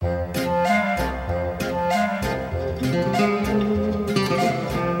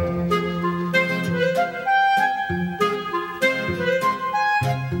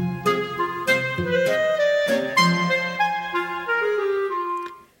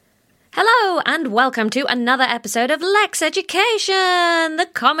Hello and welcome to another episode of Lex Education, the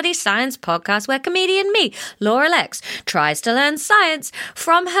comedy science podcast where comedian me, Laura Lex, tries to learn science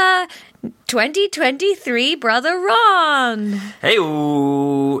from her 2023 brother Ron. Hey,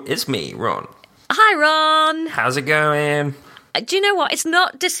 it's me, Ron. Hi, Ron. How's it going? Do you know what? It's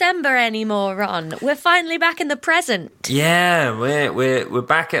not December anymore, Ron. We're finally back in the present. Yeah, we're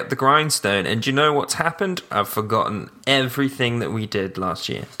back at the grindstone, and do you know what's happened? I've forgotten everything that we did last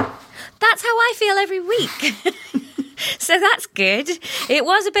year. That's how I feel every week. So that's good. It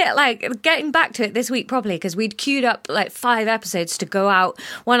was a bit like getting back to it this week properly because we'd queued up like 5 episodes to go out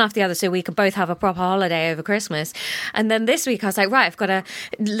one after the other so we could both have a proper holiday over Christmas. And then this week I was like, right, I've got to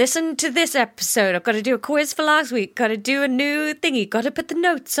listen to this episode. I've got to do a quiz for last week. Got to do a new thingy. Got to put the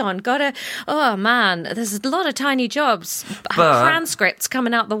notes on. Oh man, there's a lot of tiny jobs. Transcripts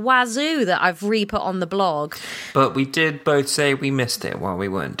coming out the wazoo that I've re-put on the blog. But we did both say we missed it while we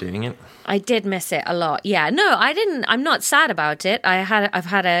weren't doing it. I did miss it a lot. Yeah, no, I didn't. I'm not sad about it. I've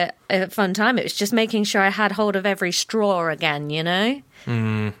had a fun time. It was just making sure I had hold of every straw again, you know?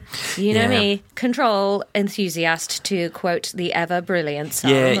 You know me, control enthusiast, to quote the ever brilliant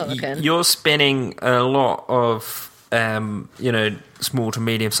Sarah Mulligan. You're spinning a lot of, small to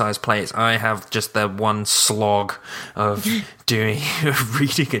medium-sized plates. I have just the one slog of reading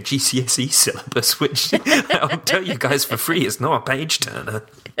a GCSE syllabus, which I'll tell you guys for free, it's not a page-turner.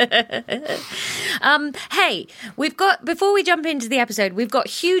 Hey, before we jump into the episode, we've got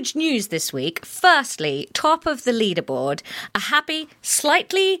huge news this week. Firstly, top of the leaderboard, a happy,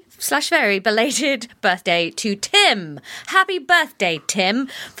 slightly / very belated birthday to Tim. Happy birthday, Tim,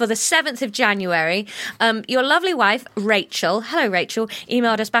 for the 7th of January. Your lovely wife, Rachel, hello Rachel,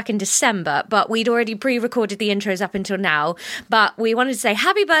 emailed us back in December, but we'd already pre-recorded the intros up until now. But we wanted to say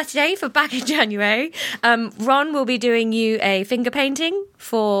happy birthday for back in January. Ron will be doing you a finger painting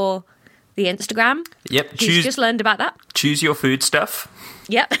for the Instagram. Yep. He's just learned about that. Choose your food stuff.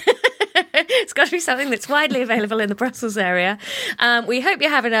 Yep. It's got to be something that's widely available in the Brussels area. We hope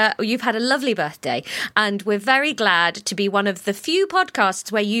you've had a lovely birthday, and we're very glad to be one of the few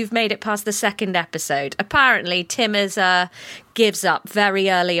podcasts where you've made it past the 2nd episode. Apparently, Tim gives up very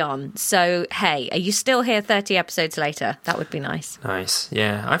early on. So, hey, are you still here 30 episodes later? That would be nice. Nice,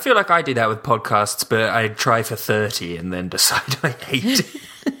 yeah. I feel like I do that with podcasts, but I try for 30 and then decide I hate it.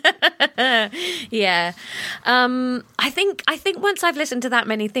 Yeah. I think once I've listened to that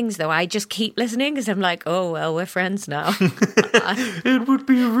many things, though, I just keep listening because I'm like, oh, well, we're friends now. It would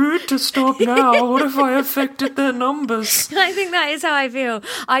be rude to stop now. What if I affected their numbers? I think that is how I feel.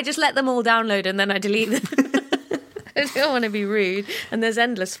 I just let them all download and then I delete them. I don't want to be rude. And there's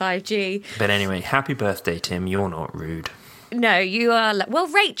endless 5G. But anyway, happy birthday, Tim. You're not rude. No, you are... Well,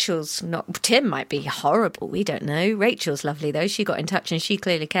 Rachel's not... Tim might be horrible. We don't know. Rachel's lovely, though. She got in touch and she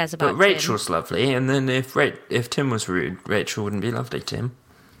clearly cares about Tim. But Rachel's lovely. And then if Tim was rude, Rachel wouldn't be lovely, Tim.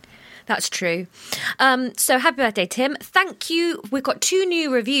 That's true. So happy birthday, Tim. Thank you. We've got 2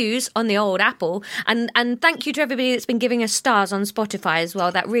 new reviews on the old Apple. And thank you to everybody that's been giving us stars on Spotify as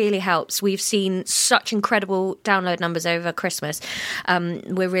well. That really helps. We've seen such incredible download numbers over Christmas.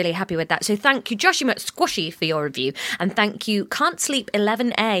 We're really happy with that. So thank you, Joshua Squashy, for your review. And thank you, Can't Sleep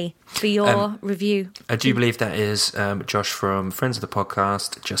 11A, for your review. I do believe that is Josh from Friends of the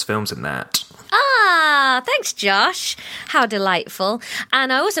Podcast, Just Films and That. Ah, thanks, Josh. How delightful.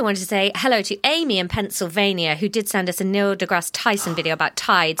 And I also wanted to say hello to Amy in Pennsylvania, who did send us a Neil deGrasse Tyson video about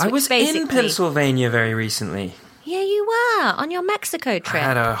tides. I was in Pennsylvania very recently. Yeah, you were, on your Mexico trip. I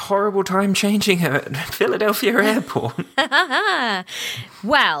had a horrible time changing at Philadelphia Airport.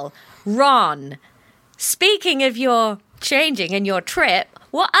 Well, Ron, speaking of your changing and your trip,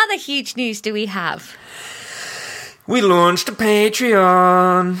 what other huge news do we have? We launched a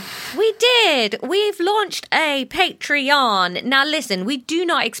Patreon. We did. We've launched a Patreon. Now, listen, we do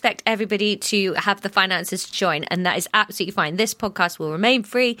not expect everybody to have the finances to join, and that is absolutely fine. This podcast will remain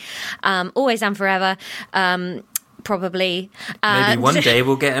free, always and forever. Probably. Maybe one day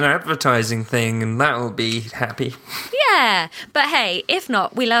we'll get an advertising thing and that will be happy. Yeah, but hey, if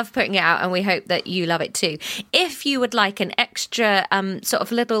not, we love putting it out and we hope that you love it too. If you would like an extra sort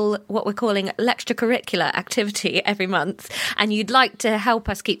of little, what we're calling extracurricular activity every month, and you'd like to help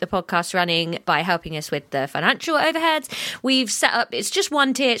us keep the podcast running by helping us with the financial overheads, we've set up, it's just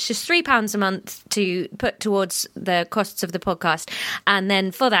one tier, it's just £3 a month to put towards the costs of the podcast. And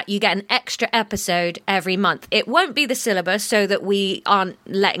then for that, you get an extra episode every month. It won't won't be the syllabus so that we aren't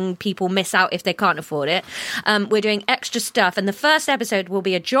letting people miss out if they can't afford it. We're doing extra stuff, and the first episode will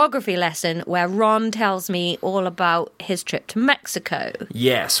be a geography lesson where Ron tells me all about his trip to Mexico.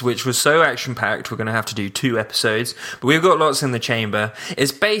 Yes, which was so action-packed, we're going to have to do 2 episodes, but we've got lots in the chamber.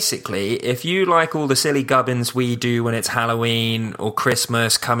 It's basically, if you like all the silly gubbins we do when it's Halloween or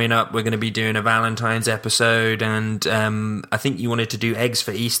Christmas coming up, we're going to be doing a Valentine's episode, and I think you wanted to do eggs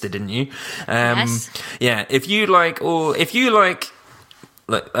for Easter, didn't you? Yes. Yeah, if you like,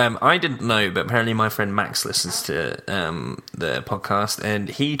 look, I didn't know, but apparently my friend Max listens to the podcast, and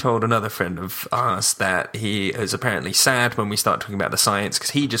he told another friend of ours that he is apparently sad when we start talking about the science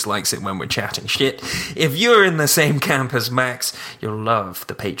because he just likes it when we're chatting shit. If you're in the same camp as Max, you'll love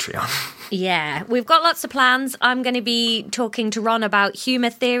the Patreon. Yeah, we've got lots of plans. I'm going to be talking to Ron about humour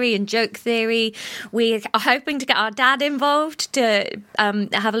theory and joke theory. We are hoping to get our dad involved to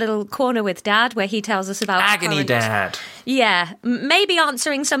have a little corner with Dad where he tells us about... Agony Dad. Yeah, maybe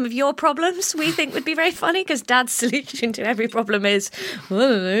answering some of your problems we think would be very funny because Dad's solution to every problem is, well, I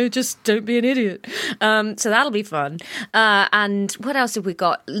don't know, just don't be an idiot. So that'll be fun. And what else have we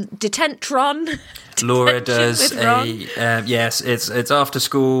got? Detentron. Laura does yes, it's after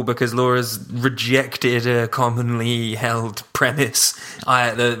school because Laura's rejected a commonly held premise.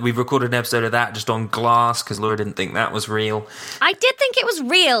 We've recorded an episode of that just on glass because Laura didn't think that was real. I did think it was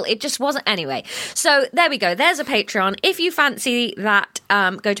real, it just wasn't anyway. So there we go, there's a Patreon. If you fancy that,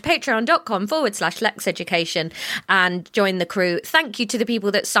 go to patreon.com/LexEducation and join the crew. Thank you to the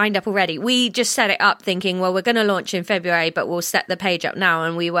people that signed up already. We just set it up thinking, well, we're going to launch in February, but we'll set the page up now,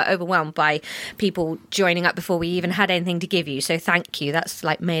 and we were overwhelmed by people joining up before we even had anything to give you. So thank you. That's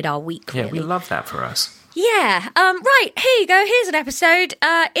like made our week. Yeah, really. we love that for us. Yeah. Right, here you go. Here's an episode.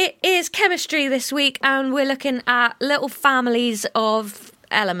 It is chemistry this week, and we're looking at little families of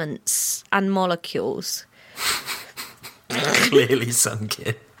elements and molecules. Clearly sunk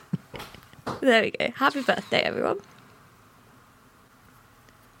in. There we go. Happy birthday, everyone.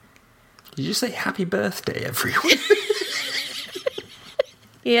 Did you say happy birthday, everyone?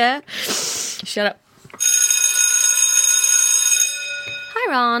 Yeah. Shut up.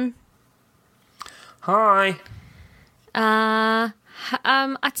 Hi, Ron. Hi.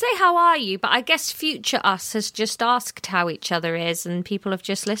 I'd say how are you, but I guess future us has just asked how each other is, and people have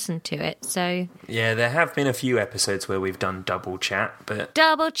just listened to it. So yeah, there have been a few episodes where we've done double chat, but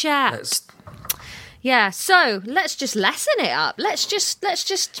double chat. Yeah, so let's just lessen it up. Let's just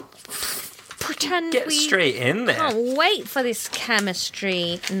pretend get straight in there. Can't wait for this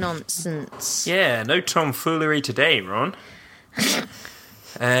chemistry nonsense. Yeah, no tomfoolery today, Ron.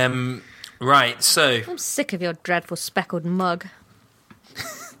 Right, so I'm sick of your dreadful speckled mug.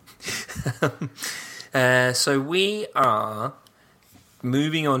 So we are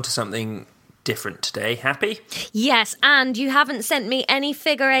moving on to something different today. Happy? Yes, and you haven't sent me any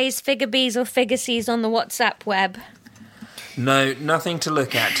figure A's, figure B's or figure C's on the WhatsApp web. No, nothing to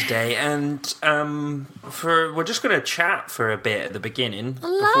look at today, and we're just going to chat for a bit at the beginning. I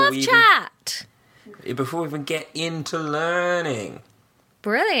love chat! Before we even get into learning.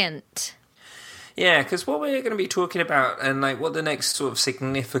 Brilliant. Yeah, because what we're going to be talking about and like what the next sort of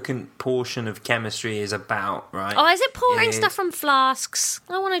significant portion of chemistry is about, right? Oh, is it pouring stuff from flasks?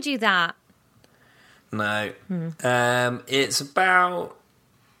 I want to do that. No. It's about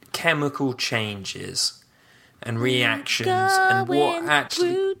chemical changes and reactions and what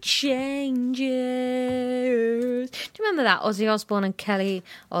actually... through changes. Do you remember that? Ozzy Osbourne and Kelly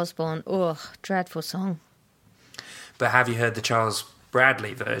Osbourne. Ugh, dreadful song. But have you heard the Charles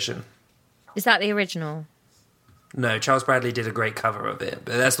Bradley version? Is that the original? No, Charles Bradley did a great cover of it,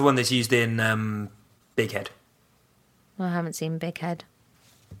 but that's the one that's used in Big Head. Well, I haven't seen Big Head.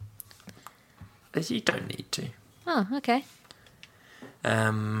 You don't need to. Oh, okay.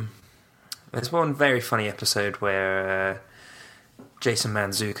 There's one very funny episode where Jason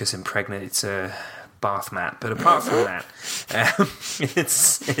Mantzoukas impregnates a bath mat, but apart from that,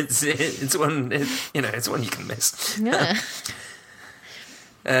 it's one it's one you can miss. Yeah.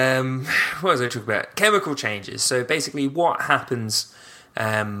 What was I talking about? Chemical changes. So basically, what happens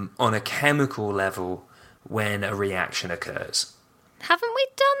on a chemical level when a reaction occurs? Haven't we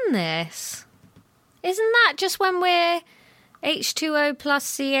done this? Isn't that just when we're H2O plus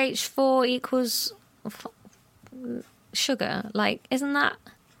CH4 equals sugar? Like, isn't that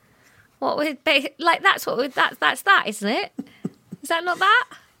what we're like? That's what that's that, isn't it? Is that not that?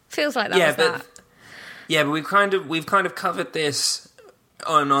 Feels like that. Yeah, was but that. Yeah, but we've kind of covered this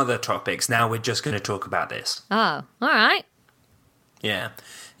on other topics. Now we're just going to talk about this. Oh, all right. Yeah.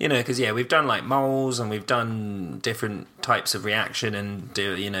 Because, we've done, like, moles, and we've done different types of reaction, and,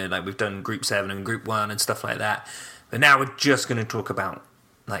 like, we've done group 7 and group 1 and stuff like that. But now we're just going to talk about,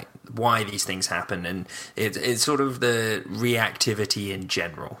 like, why these things happen, and it's sort of the reactivity in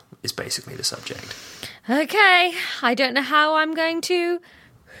general is basically the subject. Okay, I don't know how I'm going to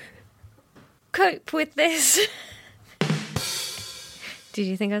cope with this. Did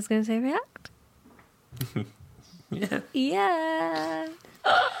you think I was going to say react? Yeah. Yeah.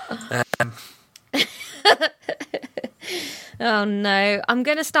 Oh no, I'm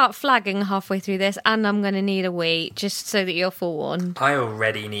going to start flagging halfway through this, and I'm going to need a wee, just so that you're forewarned. I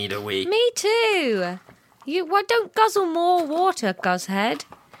already need a wee. Me too. Why don't guzzle more water, Guzzhead?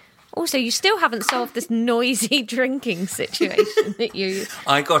 Also, you still haven't solved this noisy drinking situation that you...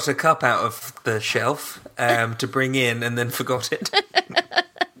 I got a cup out of the shelf to bring in and then forgot it.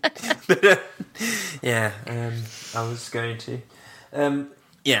 But, I was going to.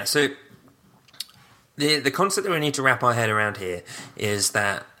 So the concept that we need to wrap our head around here is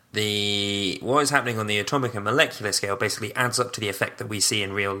that what is happening on the atomic and molecular scale basically adds up to the effect that we see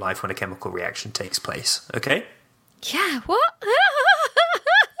in real life when a chemical reaction takes place. Okay? Yeah, what?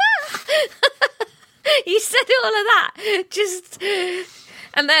 You said all of that.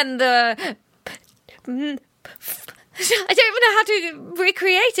 And then the... I don't even know how to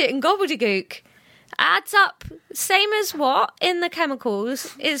recreate it in gobbledygook. Adds up, same as what in the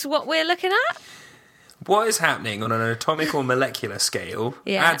chemicals is what we're looking at? What is happening on an atomic or molecular scale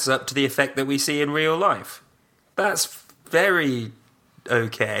adds up to the effect that we see in real life. That's very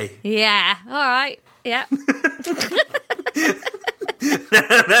okay. Yeah, all right, yeah.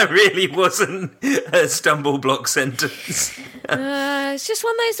 That really wasn't a stumble block sentence. It's just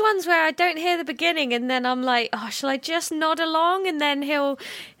one of those ones where I don't hear the beginning, and then I'm like, oh, shall I just nod along? And then he'll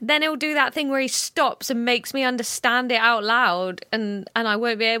do that thing where he stops and makes me understand it out loud, and I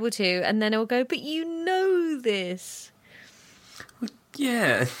won't be able to. And then he'll go, but you know this.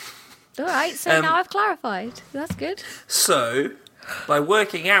 Yeah. All right, so now I've clarified. That's good. So, by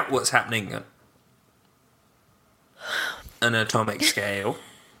working out what's happening at an atomic scale,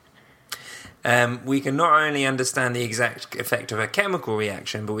 we can not only understand the exact effect of a chemical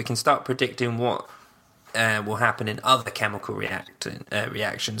reaction, but we can start predicting what will happen in other chemical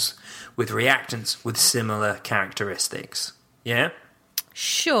reactions with reactants with similar characteristics. Yeah?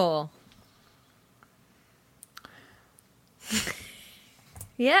 Sure.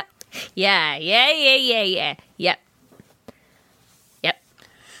 Yep. Yeah. Yep.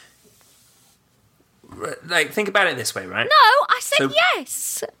 Like, think about it this way, right? No, I said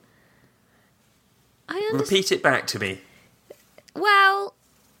yes. I understand. Repeat it back to me. Well,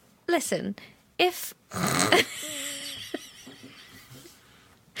 listen, if... I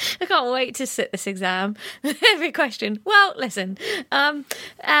can't wait to sit this exam. Every question. Well, listen.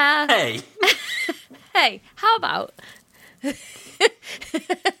 Hey. Hey, how about...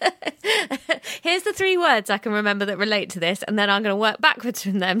 Here's the 3 words I can remember that relate to this, and then I'm going to work backwards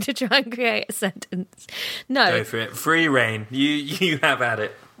from them to try and create a sentence. No. Go for it. Free reign. You have at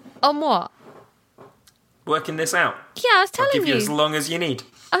it. On what? Working this out. Yeah, I was telling you. I'll give you as long as you need.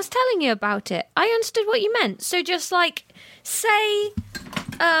 I was telling you about it. I understood what you meant. So just like, say,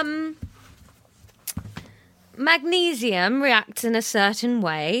 magnesium reacts in a certain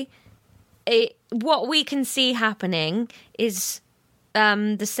way. What we can see happening is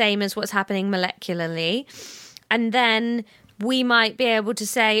the same as what's happening molecularly. And then we might be able to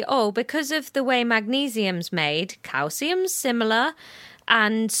say, oh, because of the way magnesium's made, calcium's similar.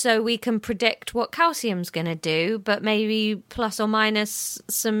 And so we can predict what calcium's going to do, but maybe plus or minus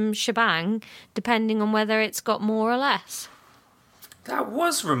some shebang, depending on whether it's got more or less. That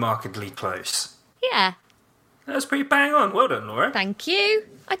was remarkably close. Yeah. That was pretty bang on. Well done, Laura. Thank you.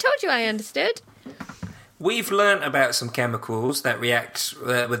 I told you I understood. We've learnt about some chemicals that react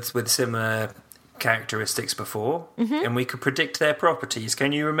with similar characteristics before, and we could predict their properties.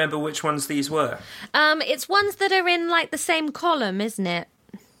 Can you remember which ones these were? It's ones that are in like the same column, isn't it?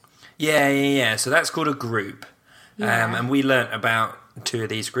 Yeah. So that's called a group. Yeah. And we learnt about 2 of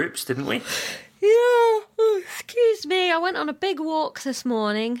these groups, didn't we? Yeah. Excuse me. I went on a big walk this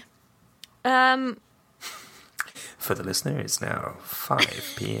morning. For the listener, it's now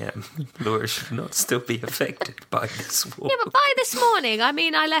 5 p.m. Laura should not still be affected by this walk. Yeah, but by this morning, I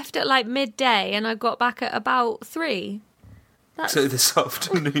mean I left at like midday and I got back at about 3. So this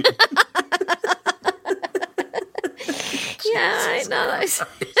afternoon. Yeah, I know.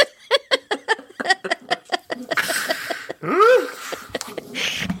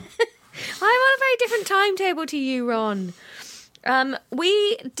 I'm on a very different timetable to you, Ron.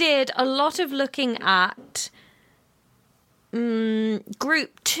 We did a lot of looking at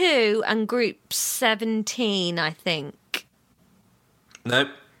Group 2 and Group 17, I think. Nope.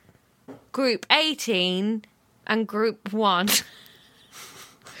 Group 18 and Group 1.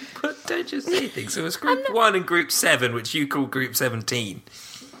 But don't just say things. So it was Group 1 and Group 7, which you call Group 17.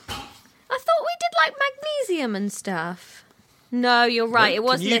 I thought we did like magnesium and stuff. No, you're right. It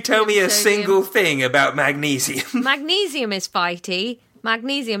was. Can you tell me a single thing about magnesium? Magnesium is fighty.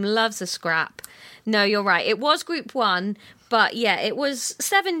 Magnesium loves a scrap. No, you're right. It was Group 1, but yeah, it was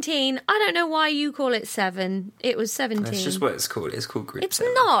 17. I don't know why you call it 7. It was 17. That's just what it's called. It's called Group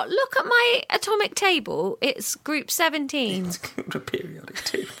 7. It's not. Look at my atomic table. It's Group 17. It's called a periodic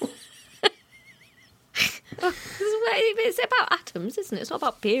table. It's about atoms, isn't it? It's not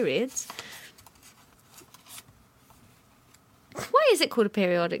about periods. Why is it called a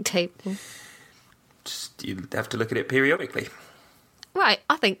periodic table? Just, you have to look at it periodically. Right,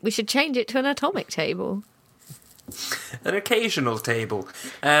 I think we should change it to an atomic table. An occasional table.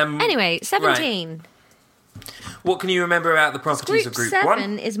 Anyway, 17. Right. What can you remember about the properties of Group 1? Group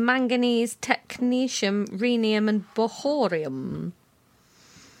 7 is manganese, technetium, rhenium and bohorium.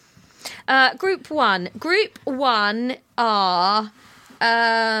 Group 1. Group 1 are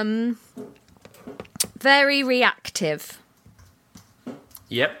very reactive.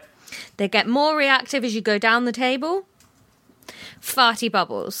 Yep. They get more reactive as you go down the table. Farty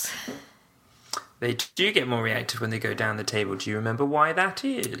bubbles. They do get more reactive when they go down the table. Do you remember why that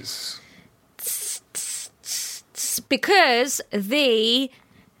is? Because the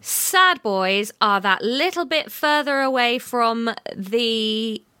sad boys are that little bit further away from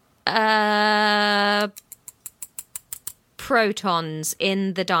the protons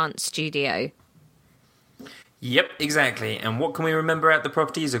in the dance studio. Yep, exactly. And what can we remember about the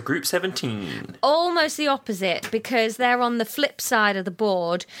properties of Group 17? Almost the opposite, because they're on the flip side of the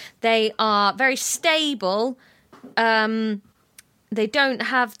board. They are very stable. They don't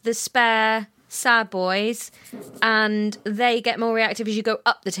have the spare sad boys, and they get more reactive as you go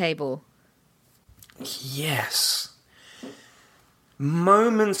up the table. Yes.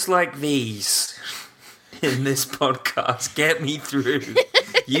 Moments like these in this podcast get me through.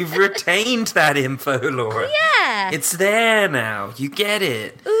 You've retained that info, Laura. Yeah. It's there now. You get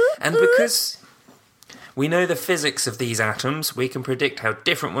it. And because we know the physics of these atoms, we can predict how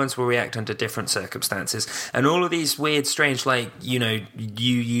different ones will react under different circumstances. And all of these weird, strange, like, you know,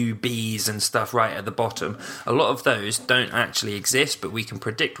 UUBs and stuff right at the bottom, a lot of those don't actually exist, but we can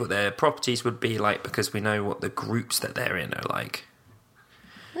predict what their properties would be like because we know what the groups that they're in are like.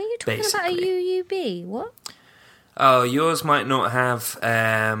 Are you talking about a UUB? What? Oh, yours might not have.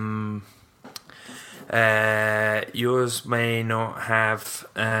 Yours may not have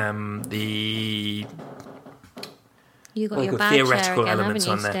the. You got your bad theoretical chair again, elements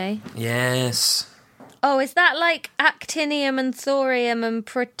haven't you, on there. Stay? Yes. Oh, is that like actinium and thorium and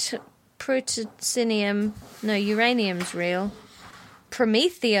protacinium? No, uranium's real.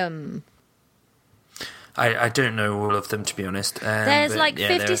 Promethium. I don't know all of them, to be honest. There's like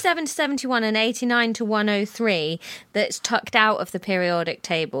 57 to 71 and 89 to 103 that's tucked out of the periodic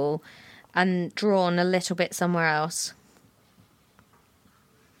table and drawn a little bit somewhere else.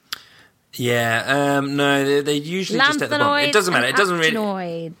 Yeah, no, they're usually just at the bottom. It doesn't matter. It doesn't really.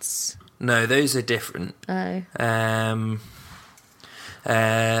 Actinoids. No, those are different. Oh. Yeah,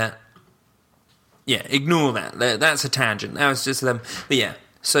 ignore that. That's a tangent. That was just them. But yeah.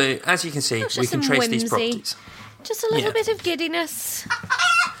 So, as you can see, we can trace these properties. Just a little bit of giddiness.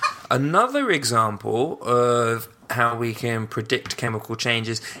 Another example of how we can predict chemical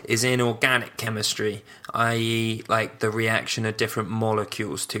changes is in organic chemistry, i.e. like the reaction of different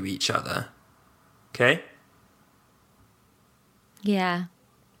molecules to each other. Okay? Yeah.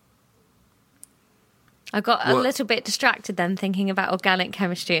 I got a little bit distracted then thinking about organic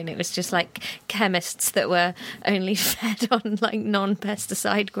chemistry, and it was just like chemists that were only fed on like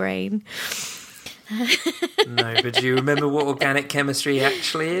non-pesticide grain. No, but do you remember what organic chemistry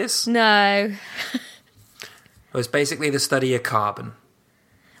actually is? No. Well, it's basically the study of carbon.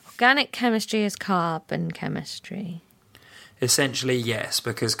 Organic chemistry is carbon chemistry. Essentially, yes,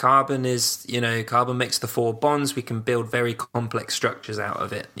 because carbon is, carbon makes the 4 bonds. We can build very complex structures out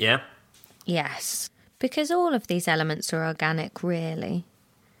of it, yeah? Yes. Because all of these elements are organic, really.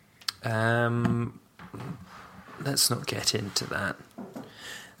 Let's not get into that.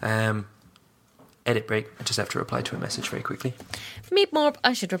 Edit break. I just have to reply to a message very quickly. Meet more.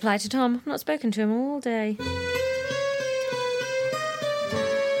 I should reply to Tom. I've not spoken to him all day.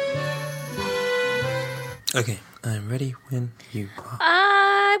 Okay, I'm ready when you are.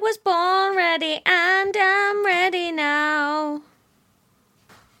 I was born ready and I'm ready now.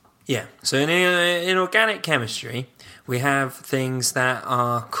 Yeah. So in organic chemistry, we have things that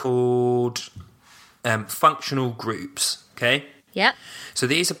are called functional groups, okay? Yep. So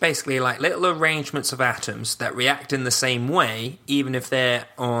these are basically like little arrangements of atoms that react in the same way, even if they're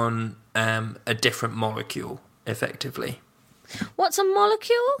on a different molecule, effectively. What's a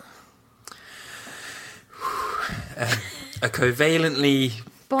molecule? A covalently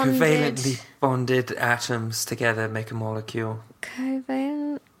bonded atoms together make a molecule.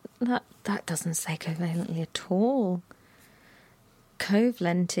 Covalent? That doesn't say covalently at all.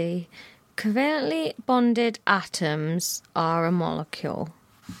 Covalently bonded atoms are a molecule.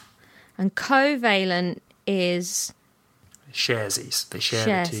 And covalent is... Sharesies. They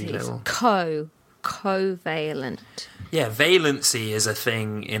share the two little... Covalent. Yeah, valency is a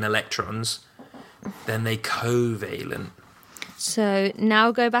thing in electrons. Then they covalent. So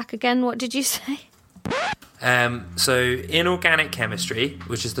now go back again. What did you say? So in organic chemistry,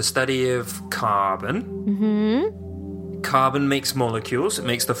 which is the study of carbon, carbon makes molecules. It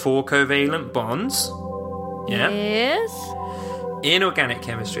makes the 4 covalent bonds. Yeah. Yes. In organic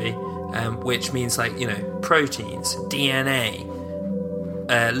chemistry, which means like, proteins, DNA,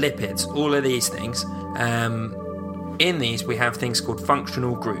 lipids, all of these things. In these, we have things called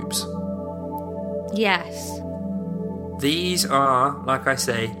functional groups. Yes. These are, like I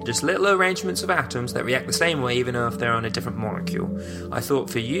say, just little arrangements of atoms that react the same way even if they're on a different molecule. I thought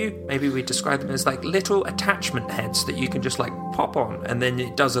for you, maybe we'd describe them as like little attachment heads that you can just like pop on and then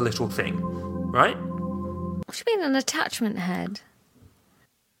it does a little thing. Right? What do you mean an attachment head?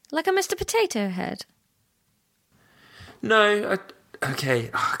 Like a Mr. Potato Head? No,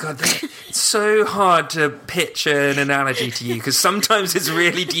 okay. Oh, God, it's so hard to pitch an analogy to you because sometimes it's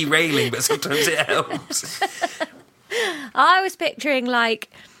really derailing, but sometimes it helps. I was picturing like,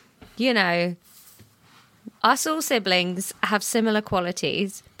 us all siblings have similar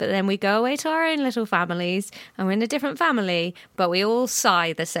qualities, but then we go away to our own little families and we're in a different family, but we all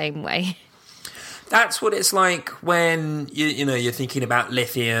sigh the same way. That's what it's like when you're thinking about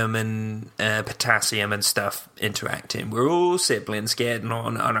lithium and potassium and stuff interacting. We're all siblings getting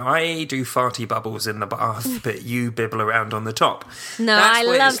on, and I do farty bubbles in the bath, but you bibble around on the top. No, I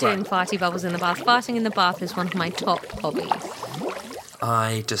love doing farty bubbles in the bath. Farting in the bath is one of my top hobbies.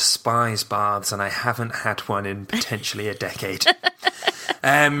 I despise baths, and I haven't had one in potentially a decade.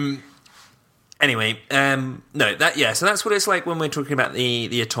 Anyway, so that's what it's like when we're talking about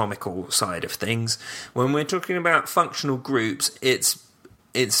the atomical side of things. When we're talking about functional groups, it's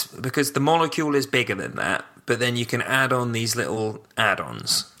because the molecule is bigger than that, but then you can add on these little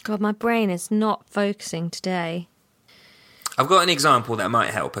add-ons. God, my brain is not focusing today. I've got an example that might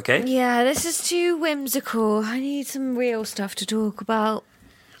help, okay? Yeah, this is too whimsical. I need some real stuff to talk about.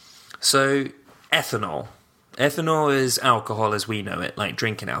 So, ethanol. Ethanol is alcohol as we know it, like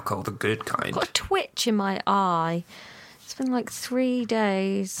drinking alcohol, the good kind. I've got a twitch in my eye. It's been like 3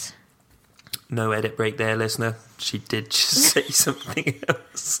 days. No edit break there, listener. She did just say something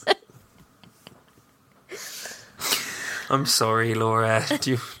else. I'm sorry, Laura. I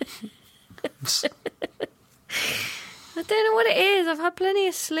don't know what it is. I've had plenty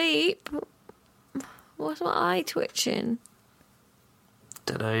of sleep. What's my eye twitching?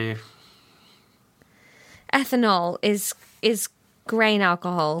 Don't know. Ethanol is grain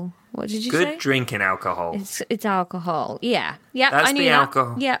alcohol. What did you say? Good drinking alcohol. It's alcohol. Yeah. Yep, That's I knew the that.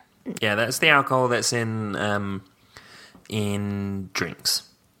 alcohol. Yep. Yeah, that's the alcohol that's in drinks.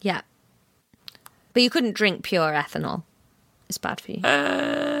 Yeah. But you couldn't drink pure ethanol. It's bad for you.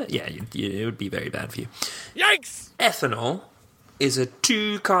 It would be very bad for you. Yikes! Ethanol is a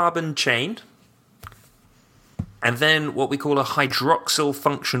 2-carbon chain, and then what we call a hydroxyl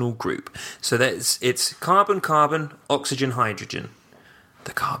functional group. So it's carbon-carbon, oxygen-hydrogen.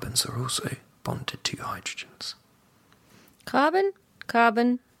 The carbons are also bonded to hydrogens. Carbon,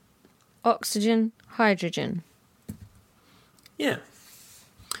 carbon, oxygen, hydrogen. Yeah.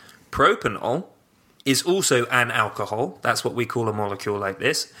 Propanol is also an alcohol. That's what we call a molecule like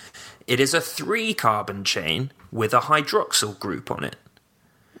this. It is a 3-carbon chain with a hydroxyl group on it.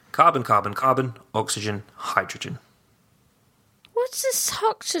 Carbon, carbon, carbon, oxygen, hydrogen. What's this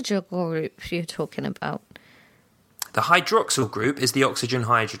oxygen group you're talking about? The hydroxyl group is the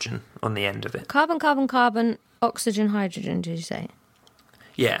oxygen-hydrogen on the end of it. Carbon, carbon, carbon, oxygen, hydrogen, did you say?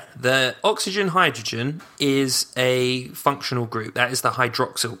 Yeah, the oxygen-hydrogen is a functional group. That is the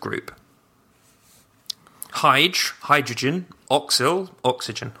hydroxyl group. Hydrogen, oxyl,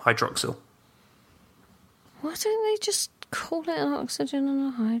 oxygen, hydroxyl. Why don't they just call it an oxygen and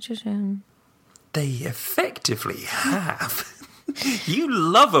a hydrogen? They effectively have. You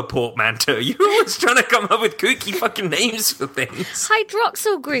love a portmanteau. You're always trying to come up with kooky fucking names for things.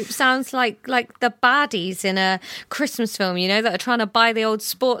 Hydroxyl group sounds like the baddies in a Christmas film, you know, that are trying to buy the old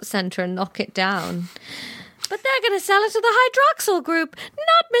sports centre and knock it down. But they're going to sell it to the hydroxyl group,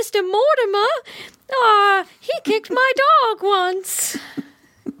 not Mr. Mortimer. He kicked my dog once.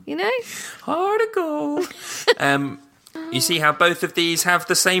 You know? Article. You see how both of these have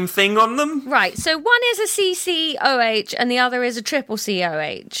the same thing on them? Right, so one is a CCOH and the other is a triple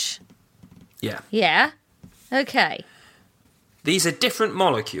COH. Yeah. Yeah? Okay. These are different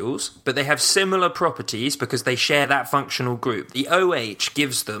molecules, but they have similar properties because they share that functional group. The OH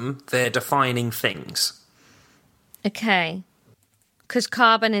gives them their defining things. Okay. Because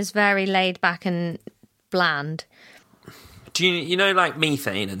carbon is very laid back and bland. Do you know, like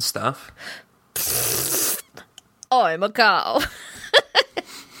methane and stuff? I'm a cow.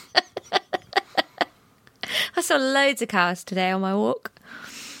 I saw loads of cows today on my walk.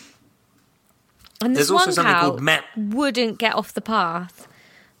 And this There's also one something cow called wouldn't get off the path.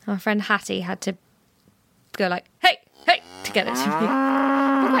 My friend Hattie had to go like, hey, hey, to get it to me.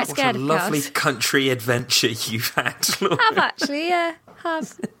 I'm quite scared of What a lovely cows. country adventure you've had, Laura. Have actually, yeah,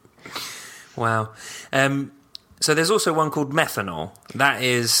 have. Wow. So there's also one called methanol. That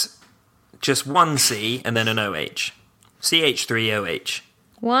is just one C and then an OH. CH3OH.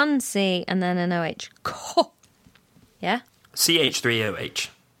 One C and then an OH. Yeah? CH3OH.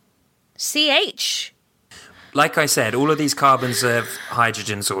 CH. Like I said, all of these carbons have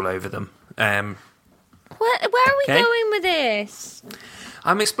hydrogens all over them. Where are we Okay. going with this?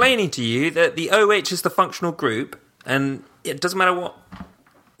 I'm explaining to you that the OH is the functional group, and it doesn't matter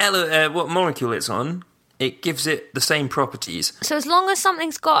what molecule it's on, it gives it the same properties. So as long as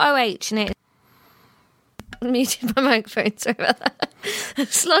something's got OH in it... I muted my microphone, sorry about that.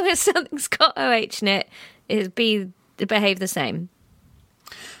 As long as something's got OH in it, it'd behave the same.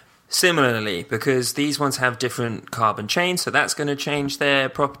 Similarly, because these ones have different carbon chains, so that's going to change their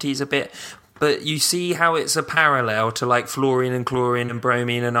properties a bit. But you see how it's a parallel to like fluorine and chlorine and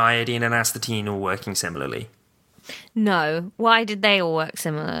bromine and iodine and astatine all working similarly. No. Why did they all work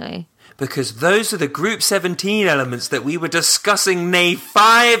similarly? Because those are the group 17 elements that we were discussing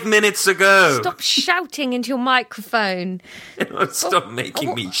 5 minutes ago. Stop shouting into your microphone. Stop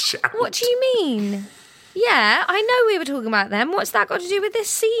making me shout. What do you mean? Yeah, I know we were talking about them. What's that got to do with this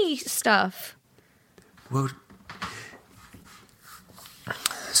C stuff? Well,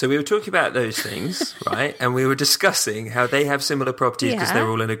 so we were talking about those things, right? And we were discussing how they have similar properties because Yeah. they're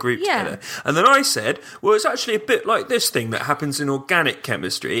all in a group Yeah. together. And then I said, well, it's actually a bit like this thing that happens in organic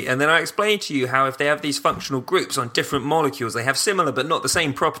chemistry. And then I explained to you how if they have these functional groups on different molecules, they have similar but not the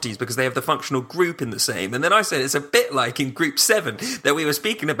same properties because they have the functional group in the same. And then I said it's a bit like in group 7 that we were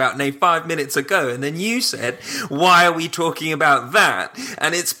speaking about 5 minutes ago. And then you said, why are we talking about that?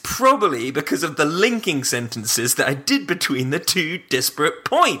 And it's probably because of the linking sentences that I did between the two disparate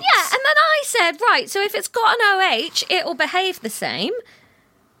points. Yeah, and then I said, right, so if it's got an OH, it'll behave the same.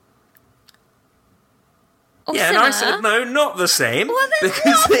 Or Yeah, similar. and I said, no, not the same. Well, then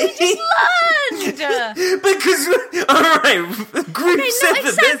because what? We just learned! Because, all right, group Okay, 7.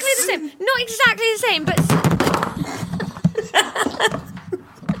 not exactly the same. Not exactly the same, but...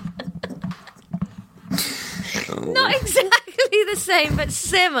 Not exactly the same, but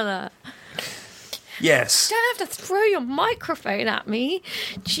similar. Yes. Don't have to throw your microphone at me.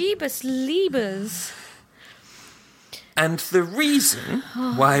 Jeebus Liebers. And the reason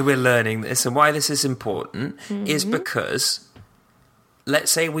why we're learning this and why this is important is because,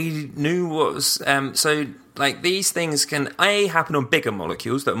 let's say we knew what was... so, like, these things can, A, happen on bigger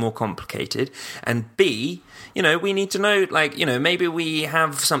molecules that are more complicated, and B... we need to know, maybe we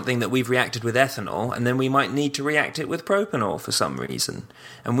have something that we've reacted with ethanol, and then we might need to react it with propanol for some reason.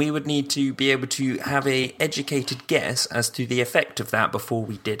 And we would need to be able to have a educated guess as to the effect of that before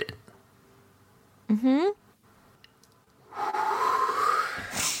we did it. Mm-hmm.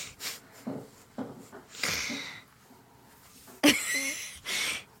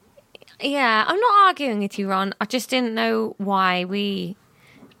 Yeah, I'm not arguing with you, Ron. I just didn't know why we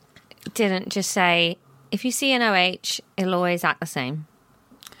didn't just say... If you see an OH, it'll always act the same.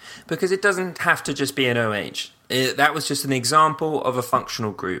 Because it doesn't have to just be an OH. That was just an example of a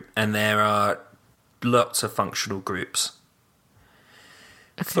functional group, and there are lots of functional groups.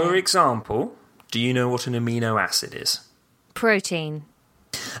 Okay. For example, do you know what an amino acid is? Protein.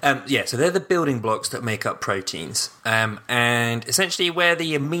 Yeah, so they're the building blocks that make up proteins. And essentially where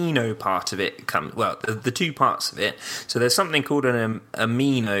the amino part of it comes... Well, the two parts of it. So there's something called an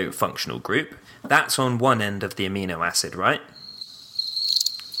amino functional group. That's on one end of the amino acid, right?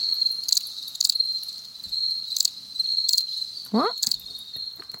 What?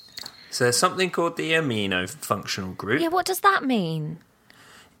 So there's something called the amino functional group. Yeah, what does that mean?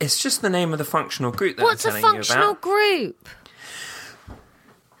 It's just the name of the functional group that What's I'm a telling you functional about. group?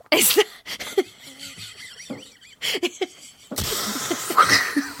 Is that...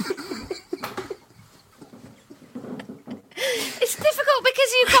 It's difficult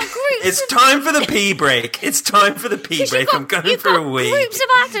because you've got groups. It's time for the pee break. It's time for the pee break. I'm going for a wee. Groups of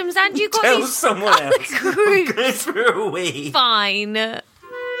atoms, and you've got Tell these someone other else. I'm groups. going for a wee. Fine.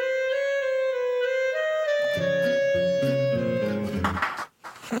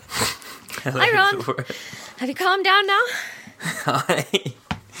 Hello, Hi, Ron. Laura. Have you calmed down now? Hi.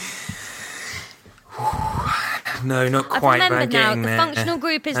 No, not I've quite. but I'm remembered now. getting The there. functional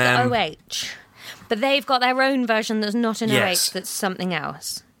group is the OH, but they've got their own version that's not an Yes. OH. That's something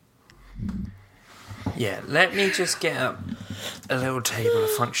else. Yeah, let me just get up a little table of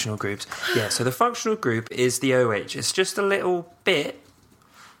functional groups. Yeah, so the functional group is the OH. It's just a little bit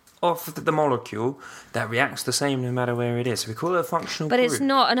of the molecule that reacts the same no matter where it is. So we call it a functional But group. it's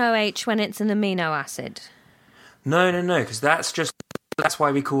not an OH when it's an amino acid. No, because that's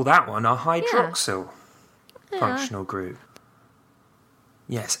why we call that one a hydroxyl functional group.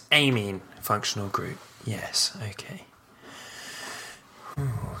 Yes, amine functional group. Yes, okay.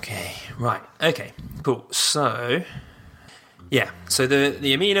 Okay, right, okay, cool. So, so the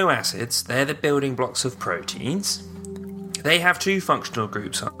amino acids, they're the building blocks of proteins. They have two functional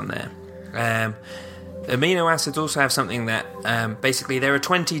groups on there. Amino acids also have something that, basically, there are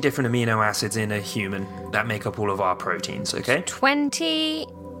 20 different amino acids in a human that make up all of our proteins, okay? 20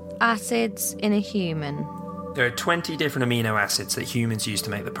 acids in a human. There are 20 different amino acids that humans use to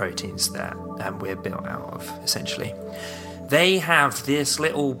make the proteins that we're built out of, essentially. They have this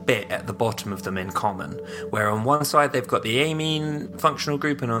little bit at the bottom of them in common, where on one side they've got the amine functional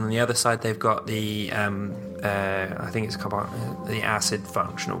group, and on the other side they've got the, I think it's the acid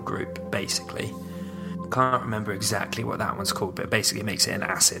functional group, basically. Can't remember exactly what that one's called, but basically it makes it an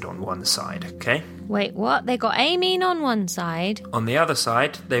acid on one side, okay? Wait, what? They got amine on one side. On the other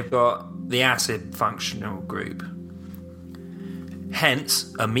side, they've got the acid functional group. Hence,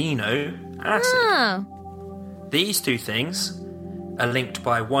 amino acid. Oh. These two things are linked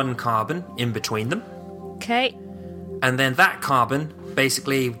by one carbon in between them, Okay. and then that carbon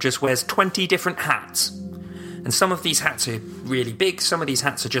basically just wears 20 different hats. And some of these hats are really big, some of these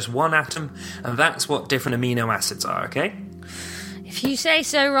hats are just one atom, and that's what different amino acids are, okay? If you say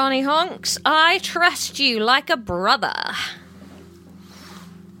so, Ronnie Honks, I trust you like a brother.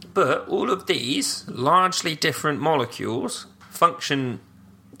 But all of these largely different molecules function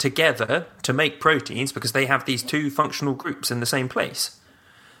together to make proteins because they have these two functional groups in the same place.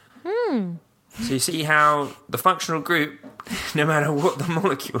 So you see how the functional group, no matter what the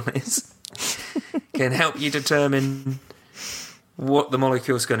molecule is, can help you determine what the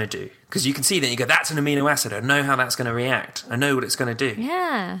molecule's going to do. Because you can see that you go, that's an amino acid. I know how that's going to react. I know what it's going to do.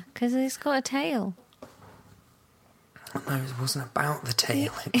 Yeah, because it's got a tail. No, it wasn't about the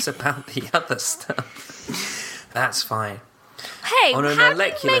tail. It was about the other stuff. That's fine. Hey, On a how do you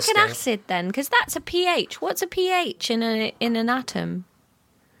molecular make an scale- acid then? Because that's a pH. What's a pH in an atom?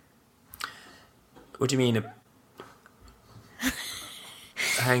 What do you mean?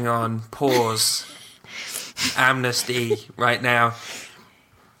 Hang on. Pause. Amnesty right now.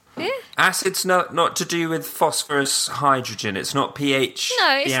 Yeah. Acid's not to do with phosphorus, hydrogen. It's not pH.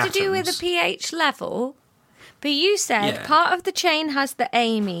 No, it's the to do with the atoms. pH level. But you said Yeah. part of the chain has the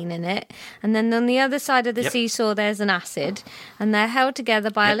amine in it, and then on the other side of the Yep. seesaw there's an acid, and they're held together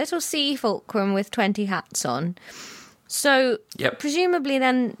by a Yep. little sea fulcrum with 20 hats on. So Yep. presumably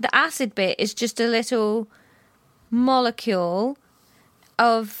then the acid bit is just a little molecule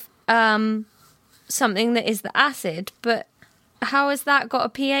of something that is the acid, but how has that got a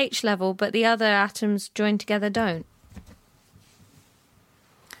pH level but the other atoms joined together don't?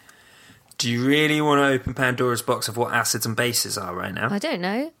 Do you really want to open Pandora's box of what acids and bases are right now? I don't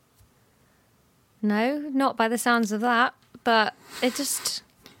know. No, not by the sounds of that. But it just...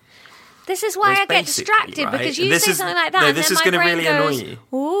 This is why Well, I it's get basically, distracted, right? because you This say is- something like that, no, and this then is my gonna brain really annoy goes,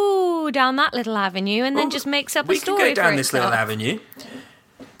 you. ooh, down that little avenue, and then just makes up a We can story go down for this itself. little avenue,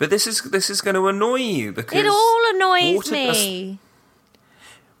 but this is going to annoy you because It all annoys water me.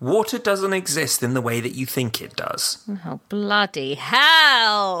 Water doesn't exist in the way that you think it does. Oh, bloody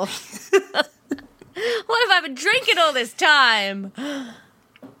hell. What have I been drinking all this time?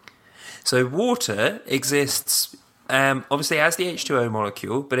 So water exists obviously as the H2O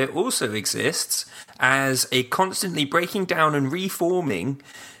molecule, but it also exists as a constantly breaking down and reforming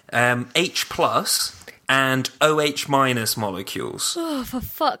H plus and OH minus molecules. Oh, for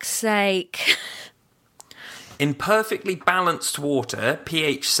fuck's sake. In perfectly balanced water,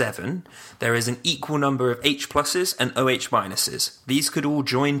 pH 7, there is an equal number of H pluses and OH minuses. These could all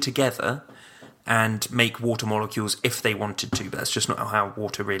join together and make water molecules if they wanted to, but that's just not how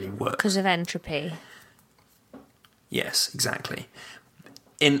water really works. Because of entropy. Yes, exactly.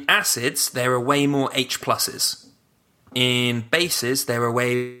 In acids, there are way more H pluses. In bases, there are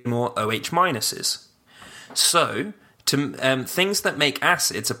way more OH minuses. So, things that make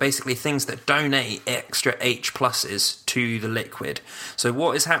acids are basically things that donate extra H pluses to the liquid. So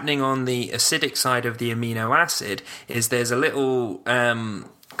what is happening on the acidic side of the amino acid is there's a little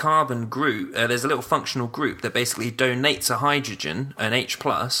carbon group, there's a little functional group that basically donates a hydrogen, an H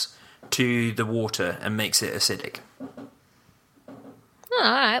plus, to the water and makes it acidic. All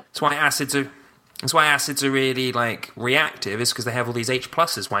right. That's why acids are really like reactive, is because they have all these H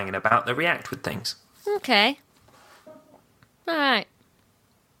pluses wanging about that react with things. Okay. All right.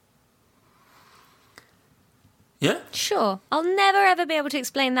 Yeah? Sure. I'll never ever be able to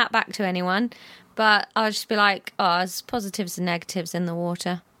explain that back to anyone, but I'll just be like, oh, there's positives and negatives in the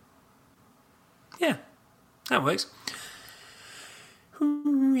water. Yeah, that works.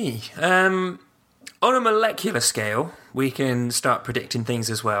 On a molecular scale, we can start predicting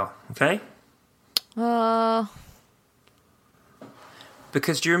things as well, okay?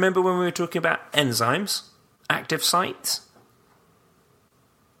 Because do you remember when we were talking about enzymes, active sites?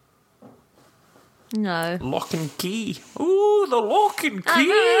 No. Lock and key. Ooh, the lock and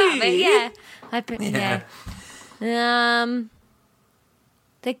key. Yeah.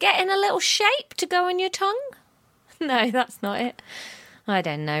 They're getting a little shape to go on your tongue? No, that's not it. I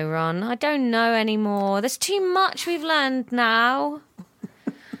don't know, Ron. I don't know anymore. There's too much we've learned now.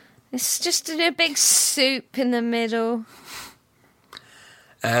 It's just a big soup in the middle.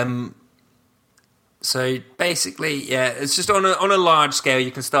 So basically, yeah, it's just on a large scale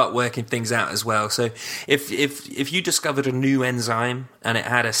you can start working things out as well. So if you discovered a new enzyme and it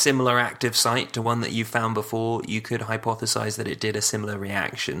had a similar active site to one that you found before, you could hypothesize that it did a similar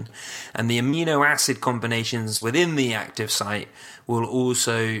reaction. And the amino acid combinations within the active site will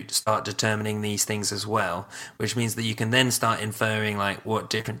also start determining these things as well, which means that you can then start inferring like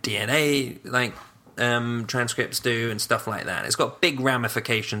what different DNA transcripts do and stuff like that. It's got big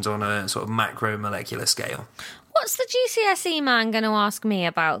ramifications on a sort of macromolecular scale. What's the GCSE man going to ask me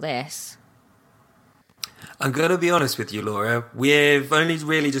about this? I'm going to be honest with you, Laura. We've only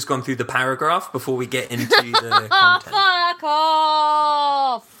really just gone through the paragraph before we get into the content. Fuck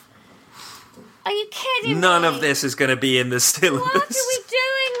off! Are you kidding me? None of this is going to be in the syllabus. What are we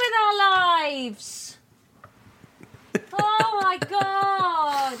doing with our lives? Oh my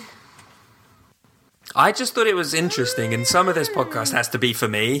god! I just thought it was interesting, and some of this podcast has to be for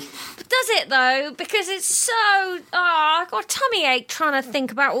me. Does it, though? Because it's so... I've got a tummy ache trying to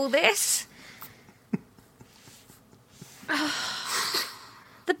think about all this. The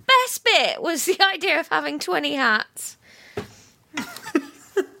best bit was the idea of having 20 hats.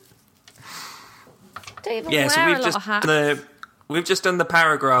 Don't even wear a lot of hats. We've just done the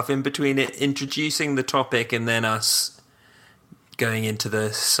paragraph in between it introducing the topic and then us going into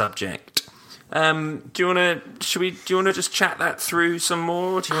the subject. Do you want to just chat that through some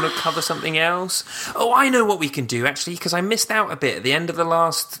more? Do you want to cover something else? Oh, I know what we can do actually, because I missed out a bit at the end of the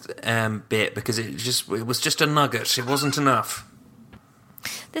last bit because it was just a nugget. It wasn't enough.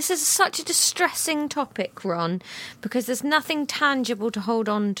 This is such a distressing topic, Ron, because there's nothing tangible to hold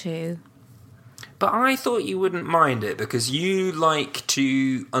on to. But I thought you wouldn't mind it because you like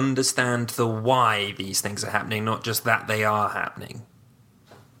to understand the why these things are happening, not just that they are happening.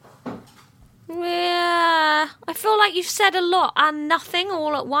 Yeah, I feel like you've said a lot and nothing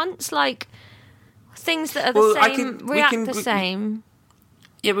all at once, like things that are the same react the same.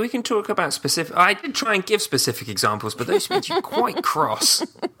 Yeah, but we can talk about specific... I did try and give specific examples, but those made you quite cross.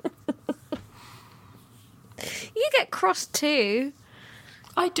 You get cross too.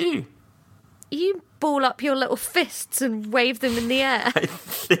 I do. You ball up your little fists and wave them in the air. I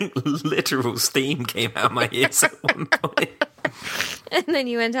think literal steam came out of my ears at one point. And then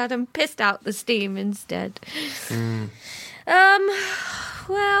you went out and pissed out the steam instead.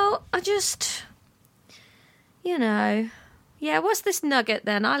 Well, I just... Yeah, what's this nugget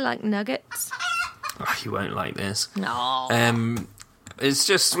then? I like nuggets. Oh, you won't like this. No. It's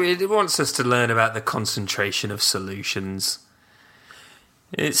just... It wants us to learn about the concentration of solutions.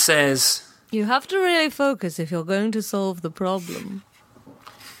 It says... You have to really focus if you're going to solve the problem.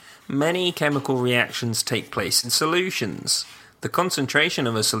 Many chemical reactions take place in solutions. The concentration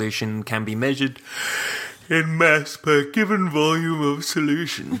of a solution can be measured in mass per given volume of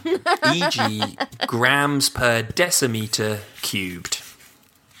solution, e.g. grams per decimeter cubed.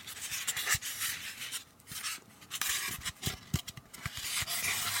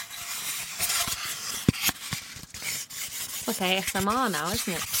 ASMR now,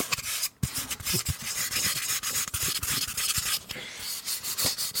 isn't it?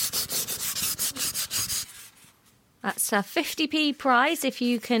 That's a 50p prize if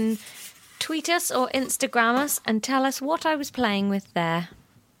you can tweet us or Instagram us and tell us what I was playing with there.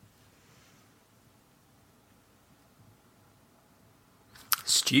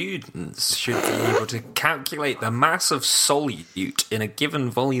 Students should be able to calculate the mass of solute in a given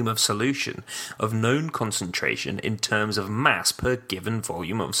volume of solution of known concentration in terms of mass per given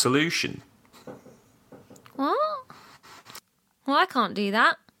volume of solution. What? Well, I can't do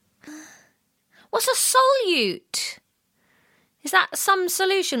that. What's a solute? Is that some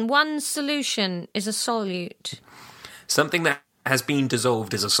solution? One solution is a solute. Something that has been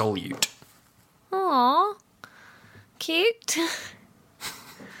dissolved is a solute. Aww. Cute.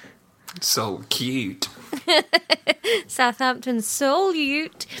 So cute. Southampton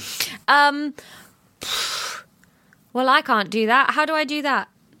solute. Well, I can't do that. How do I do that?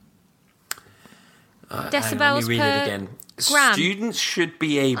 Decibels Let me read per it again. gram. Students should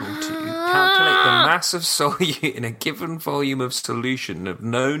be able to calculate the mass of solute in a given volume of solution of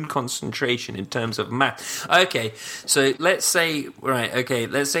known concentration in terms of mass. Okay, so let's say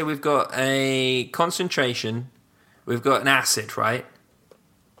we've got a concentration, we've got an acid, right?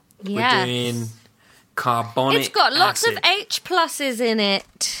 Yes. We're doing carbonic acid. It's got lots of H pluses in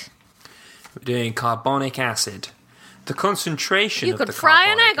it. We're doing carbonic acid. The concentration You of the could fry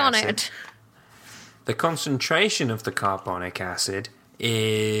an carbonic egg on acid- it. The concentration of the carbonic acid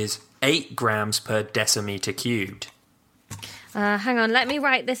is 8 grams per decimeter cubed. Hang on, let me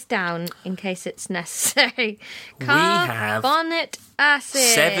write this down in case it's necessary. have Carbonic acid.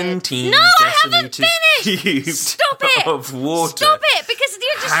 17 No, I haven't decimeters finished! cubed Stop it! of water. Stop it, because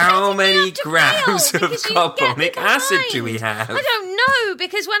you're just How setting me many up to grams fail, of because you get me carbonic acid do behind. we have? I don't know,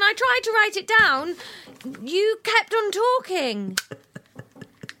 because when I tried to write it down, you kept on talking.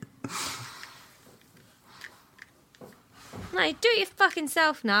 No, do it your fucking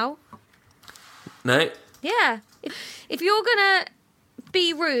self now. No? Yeah. If you're going to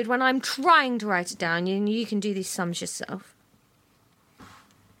be rude when I'm trying to write it down, you can do these sums yourself.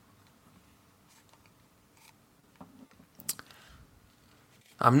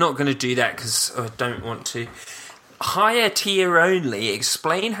 I'm not going to do that because I don't want to. Higher tier only.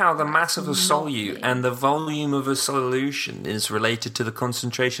 Explain how the mass of a solute and the volume of a solution is related to the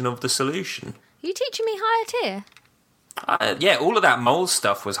concentration of the solution. Are you teaching me higher tier? Yeah, all of that mole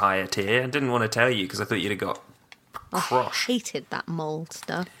stuff was higher tier. I didn't want to tell you because I thought you'd have got I crosh. hated that mould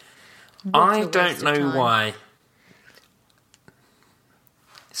stuff. What I a waste don't of know time. why.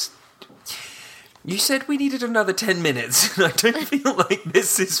 You said we needed another 10 minutes, and I don't feel like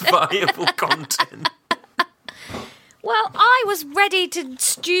this is viable content. Well, I was ready to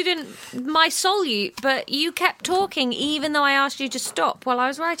student my solute, but you kept talking even though I asked you to stop while I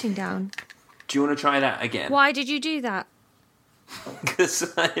was writing down. Do you want to try that again? Why did you do that? Because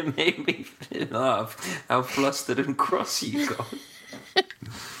it made me laugh how flustered and cross you got.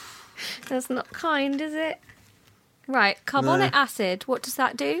 That's not kind, is it? Right, carbonic acid, what does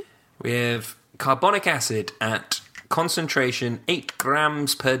that do? We have carbonic acid at concentration 8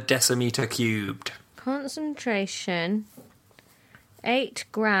 grams per decimeter cubed. Concentration 8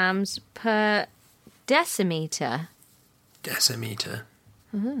 grams per decimeter. Decimeter.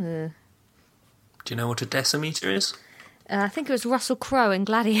 Ooh. Do you know what a decimeter is? I think it was Russell Crowe in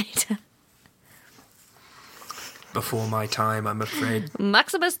Gladiator. Before my time, I'm afraid.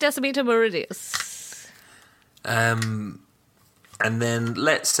 Maximus decimeter meridius. And then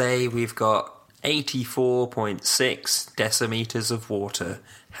let's say we've got 84.6 decimeters of water.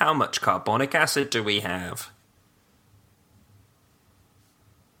 How much carbonic acid do we have?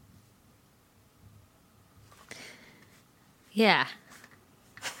 Yeah.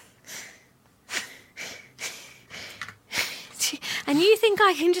 And you think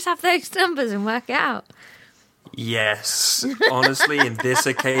I can just have those numbers and work it out? Yes. Honestly, in this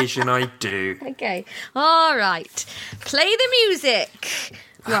occasion, I do. Okay. All right. Play the music.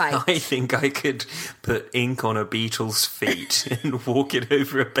 Right. I think I could put ink on a Beetles feet and walk it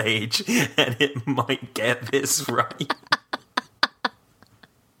over a page, and it might get this right.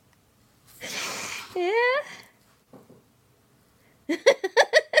 Yeah.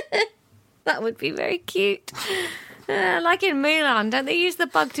 That would be very cute. Like in Mulan. Don't they use the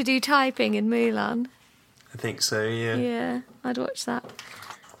bug to do typing in Mulan? I think so, yeah. Yeah, I'd watch that.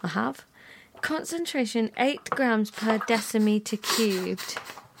 I have. Concentration 8 grams per decimeter cubed.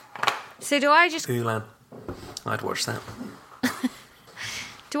 So do I just Mulan. I'd watch that.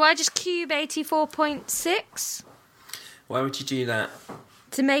 cube 84.6 Why would you do that?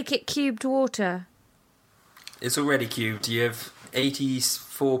 to make it cubed water? It's already cubed. You have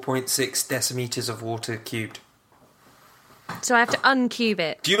 84.6 decimeters of water cubed. So I have to uncube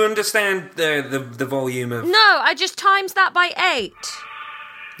it. Do you understand the volume of... No, I just times that by 8.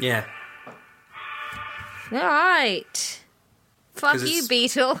 Yeah. All right. Fuck you,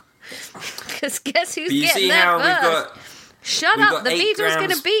 Beetle. Because guess who's getting there first? Shut up, the Beetle's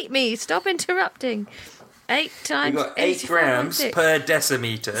going to beat me. Stop interrupting. 8 times... You've got 8 grams per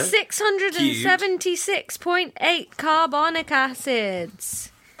decimeter. 676.8 carbonic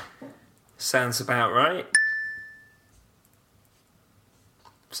acids. Sounds about right.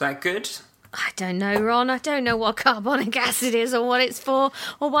 Is that good? I don't know, Ron. I don't know what carbonic acid is or what it's for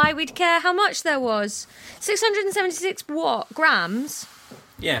or why we'd care how much there was. 676 what? Grams?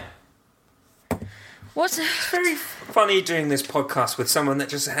 Yeah. What's... It's very funny doing this podcast with someone that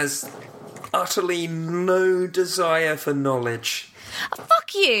just has utterly no desire for knowledge.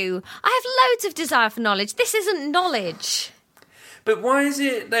 Fuck you. I have loads of desire for knowledge. This isn't knowledge. But why is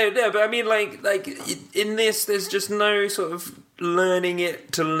it... No, but I mean, like in this, there's just no sort of learning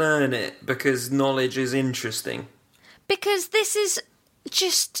it to learn it because knowledge is interesting. Because this is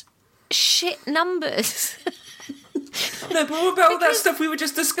just shit numbers. No, but what about all that stuff we were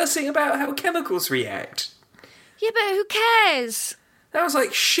just discussing about how chemicals react? Yeah, but who cares? That was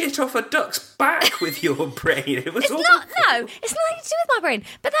like shit off a duck's back with your brain. It was it's awful. not to do with my brain.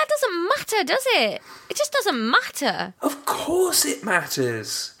 But that doesn't matter, does it? It just doesn't matter. Of course it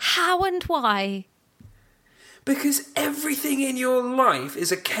matters. How and why? Because everything in your life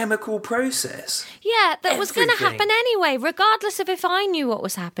is a chemical process. Yeah, that was going to happen anyway, regardless of if I knew what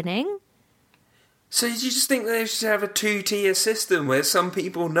was happening. So you just think they should have a 2-tier system where some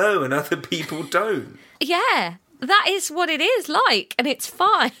people know and other people don't? Yeah, that is what it is like, and it's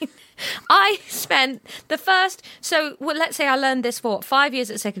fine. I spent the first... So, let's say I learned this for 5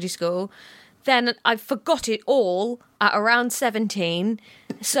 years at secondary school. Then I forgot it all at around 17.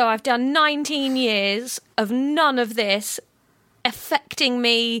 So I've done 19 years of none of this affecting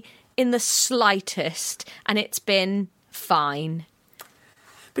me in the slightest. And it's been fine.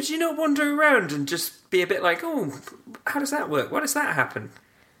 But you not wander around and just be a bit like, oh, how does that work? Why does that happen?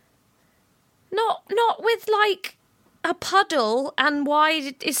 Not with, like, a puddle and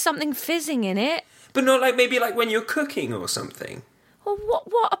why is something fizzing in it. But not like maybe like when you're cooking or something. Well,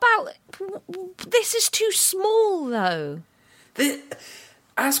 what about... This is too small, though.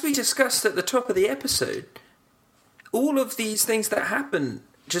 As we discussed at the top of the episode, all of these things that happen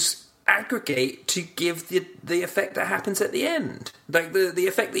just aggregate to give the effect that happens at the end. Like, the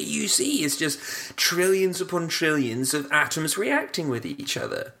effect that you see is just trillions upon trillions of atoms reacting with each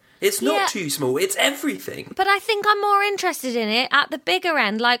other. It's not too small, it's everything. But I think I'm more interested in it at the bigger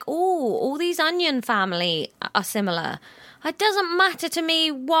end, like, all these onion family are similar. It doesn't matter to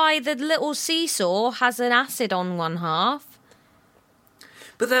me why the little seesaw has an acid on one half.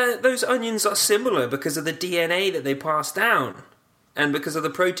 But those onions are similar because of the DNA that they pass down. And because of the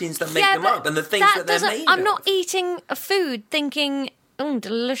proteins that make them up and the things that they're made of. I'm not eating a food thinking,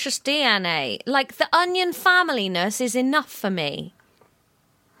 delicious DNA. Like, the onion family-ness is enough for me.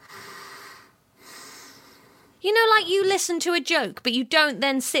 You know, like you listen to a joke, but you don't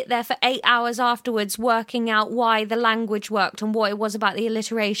then sit there for 8 hours afterwards working out why the language worked and what it was about the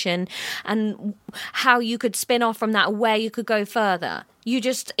alliteration and how you could spin off from that, where you could go further. You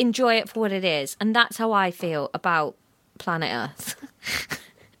just enjoy it for what it is. And that's how I feel about planet Earth.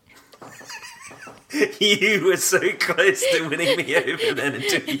 You were so close to winning me over then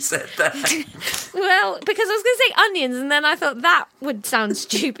until you said that. Well, because I was going to say onions, and then I thought that would sound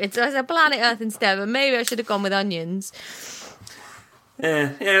stupid, so I said planet Earth instead, but maybe I should have gone with onions.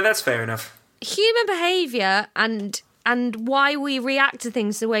 Yeah, that's fair enough. Human behaviour and why we react to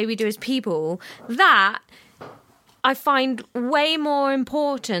things the way we do as people, that I find way more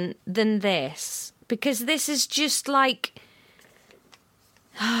important than this. Because this is just like...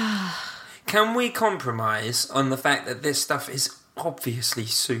 Can we compromise on the fact that this stuff is obviously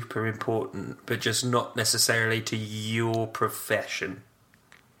super important, but just not necessarily to your profession?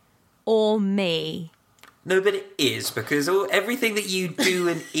 Or me. No, but it is, because everything that you do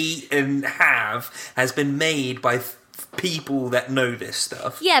and eat and have has been made by people that know this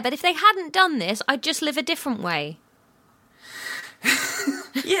stuff. Yeah, but if they hadn't done this, I'd just live a different way.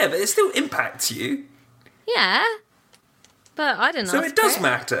 Yeah, but it still impacts you. Yeah. But I don't know. So it does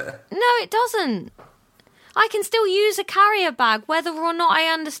matter. No, it doesn't. I can still use a carrier bag, whether or not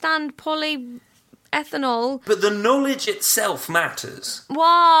I understand polyethanol. But the knowledge itself matters.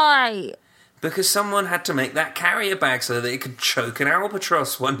 Why? Because someone had to make that carrier bag so that it could choke an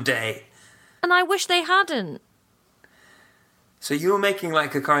albatross one day. And I wish they hadn't. So you were making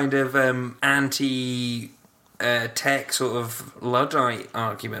like a kind of anti tech sort of Luddite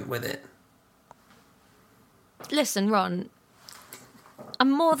argument with it. Listen, Ron,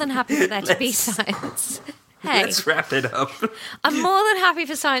 I'm more than happy for there to be science. Hey, Let's wrap it up. I'm more than happy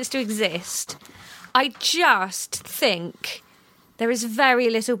for science to exist. I just think there is very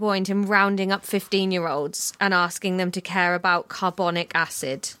little point in rounding up 15-year-olds and asking them to care about carbonic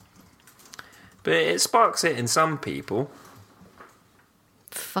acid. But it sparks it in some people.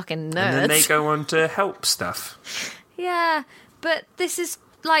 Fucking nerds. And then they go on to help stuff. Yeah, but this is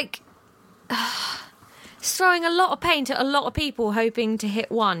like... it's throwing a lot of paint at a lot of people hoping to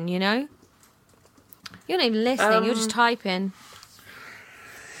hit one, you know? You're not even listening, you're just typing.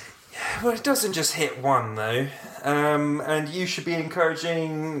 Well, it doesn't just hit one, though. And you should be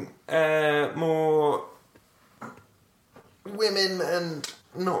encouraging more women and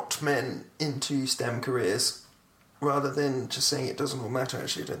not men into STEM careers, rather than just saying it doesn't all matter.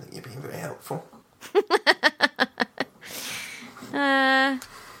 Actually, I don't think you're being very helpful.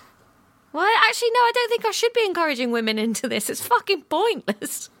 Well, actually, no, I don't think I should be encouraging women into this. It's fucking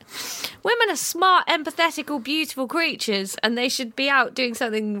pointless. Women are smart, empathetical, beautiful creatures, and they should be out doing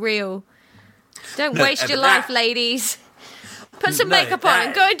something real. Don't waste your life, ladies. Put some makeup on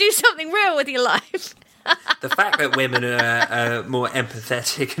and go and do something real with your life. The fact that women are more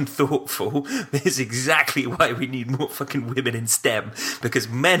empathetic and thoughtful is exactly why we need more fucking women in STEM, because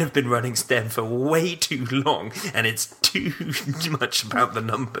men have been running STEM for way too long, and it's too much about the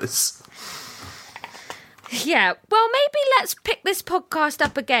numbers. Yeah, well, maybe let's pick this podcast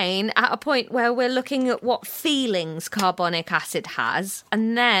up again at a point where we're looking at what feelings carbonic acid has,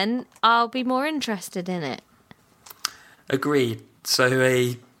 and then I'll be more interested in it. Agreed. So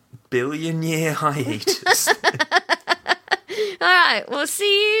a billion-year hiatus. All right, we'll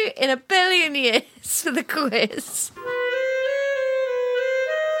see you in a billion years for the quiz.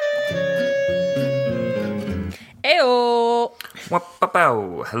 Eyo.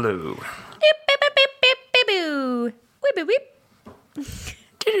 Wap-a-bow. Hello.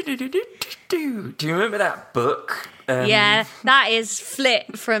 Do you remember that book? Yeah, that is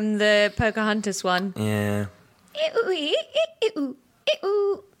Flit from the Pocahontas one. Yeah.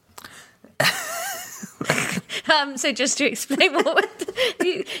 So just to explain do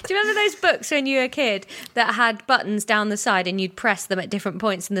you remember those books when you were a kid that had buttons down the side and you'd press them at different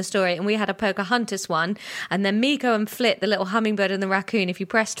points in the story? And we had a Pocahontas one, and then Miko and Flit, the little hummingbird and the raccoon, if you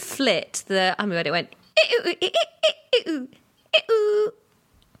pressed Flit, the hummingbird, it went it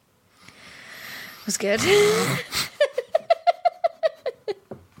was good.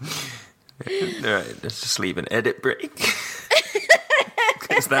 Alright, let's just leave an edit break.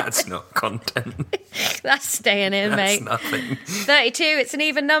 Because that's not content. That's staying in, mate. That's nothing. 32, it's an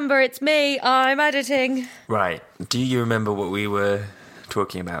even number, it's me, I'm editing. Right, do you remember what we were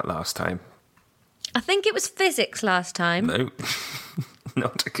talking about last time? I think it was physics last time. No,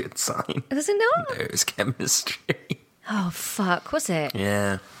 not a good sign. Was it not? No, it was chemistry. Oh, fuck, was it?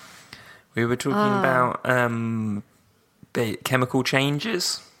 Yeah. We were talking about chemical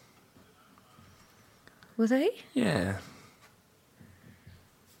changes. Were they? Yeah.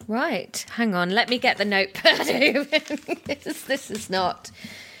 Right, hang on, let me get the notepad open. This is not...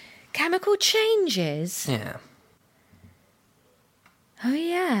 Chemical changes? Yeah. Oh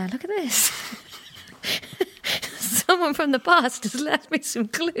yeah, look at this. Someone from the past has left me some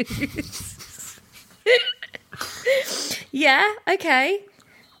clues. Yeah, okay.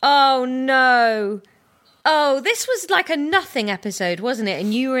 Oh no. Oh, this was like a nothing episode, wasn't it?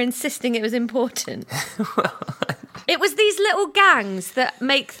 And you were insisting it was important. It was these little gangs that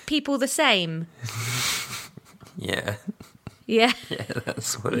make people the same. Yeah. Yeah. Yeah,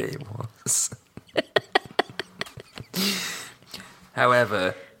 that's what it was.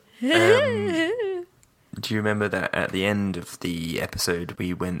 However, do you remember that at the end of the episode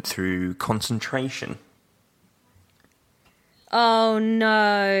we went through concentration? Oh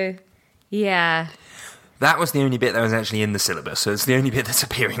no. Yeah. That was the only bit that was actually in the syllabus, so it's the only bit that's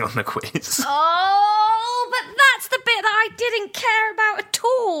appearing on the quiz. Oh, but that's the bit that I didn't care about at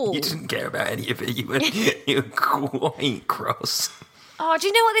all. You didn't care about any of it. You were quite cross. Oh, do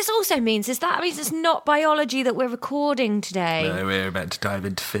you know what this also means? Is that means it's not biology that we're recording today? No, we're about to dive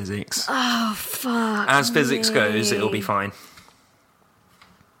into physics. Oh, fuck. As physics goes, it'll be fine.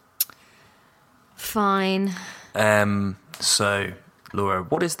 Fine. So, Laura,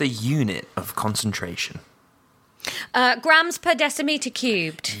 what is the unit of concentration? Grams per decimeter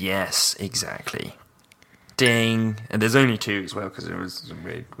cubed. Yes, exactly. Ding. And there's only 2 as well, because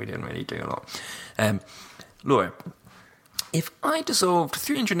we didn't really do a lot. Laura, if I dissolved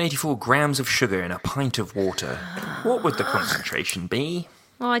 384 grams of sugar in a pint of water, what would the concentration be?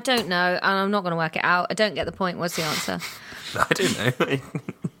 Oh, I don't know, and I'm not going to work it out. I don't get the point. What's the answer? I don't know.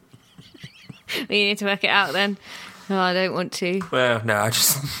 You need to work it out then. Oh, I don't want to. Well, no, I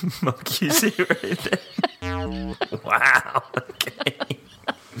just mark you 0 there. Wow. Okay.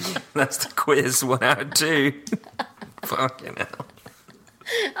 That's the quiz. 1 out of 2. Fucking hell.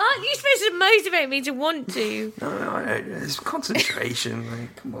 Aren't you supposed to motivate me to want to? No, it's concentration.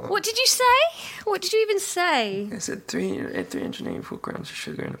 Like, come on. What did you say? What did you even say? I said 384 grams of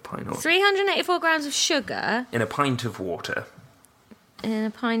sugar in a pint of 384 grams of sugar in a pint of water. in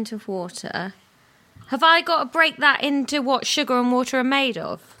a pint of water. Have I got to break that into what sugar and water are made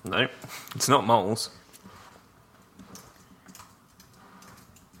of? No, it's not moles.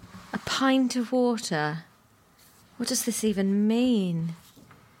 A pint of water. What does this even mean?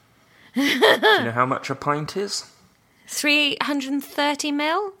 Do you know how much a pint is? 330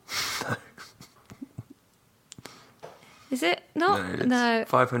 mil? No. Is it not? No.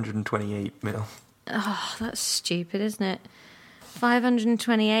 528 mil. Oh, that's stupid, isn't it?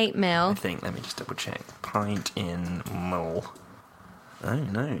 528 mil. I think, let me just double check. Pint in mole. Oh,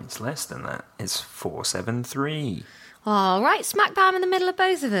 no, it's less than that. It's 473. Oh, right, smack bam in the middle of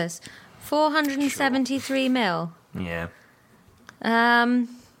both of us. 473 mil. Yeah. How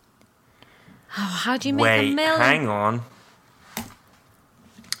do you make a mil? Hang on.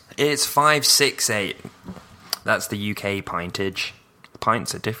 It's 568. That's the UK pintage.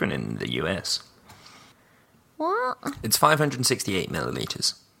 Pints are different in the US. What? It's 568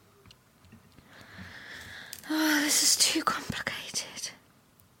 millilitres. Oh, this is too complicated.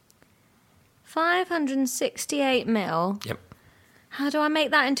 568 mil. Yep. How do I make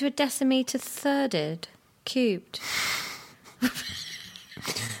that into a decimetre thirded? Cubed.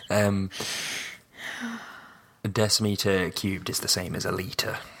 A decimetre cubed is the same as a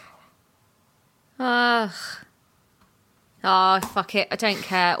litre. Ugh. Oh, fuck it. I don't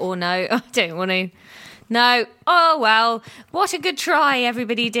care. Or no, I don't want to. No. Oh, well. What a good try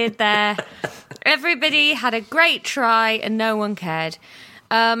everybody did there. Everybody had a great try and no one cared.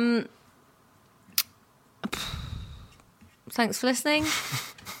 Thanks for listening.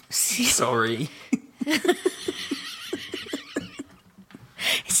 Sorry.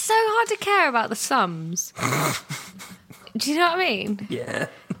 It's so hard to care about the sums. Do you know what I mean? Yeah.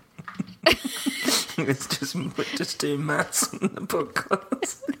 We're just doing maths on the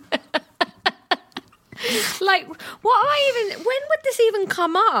podcast. Like, what am I even... When would this even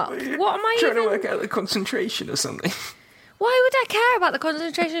come up? What am I trying to work out the concentration or something? Why would I care about the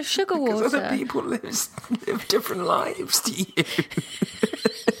concentration of sugar water? Because other people live different lives to you.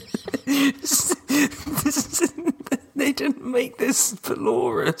 They didn't make this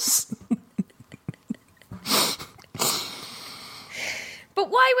valorous. But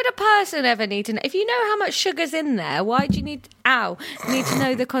why would a person ever need to know? If you know how much sugar's in there, why do you need to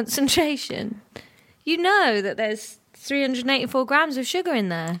know the concentration? You know that there's 384 grams of sugar in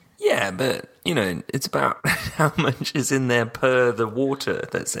there. Yeah, but, it's about how much is in there per the water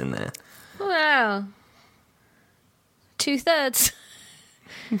that's in there. Well, 2/3.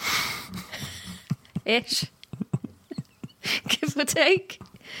 Ish. Give or take.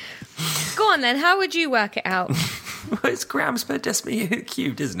 Go on then, how would you work it out? Well, it's grams per decimetre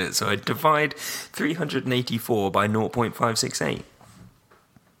cubed, isn't it? So I divide 384 by 0.568.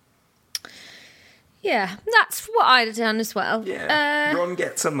 Yeah, that's what I'd have done as well. Yeah, Ron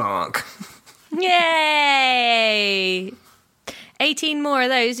gets a mark. Yay! 18 more of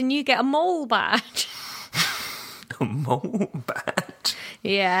those and you get a mole badge. A mole badge?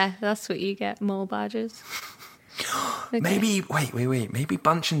 Yeah, that's what you get, mole badges. Okay. Maybe, wait. Maybe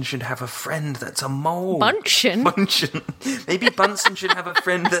Bunchen should have a friend that's a mole. Bunchen? Maybe Bunsen should have a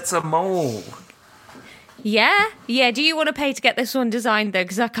friend that's a mole. Yeah. Do you want to pay to get this one designed, though?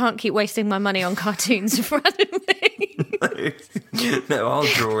 Because I can't keep wasting my money on cartoons randomly. No, I'll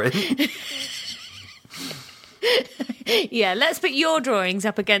draw it. Yeah, let's put your drawings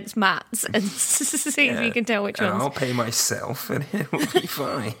up against Matt's and see if you can tell which ones. I'll pay myself and it will be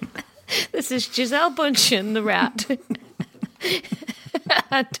fine. This is Giselle Bunchen, the rat.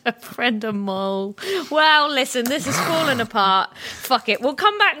 And a friend of mole. Well, listen, this is falling apart. Fuck it. We'll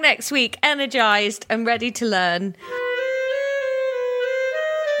come back next week, energised and ready to learn.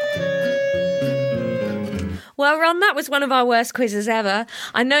 Well, Ron, that was one of our worst quizzes ever.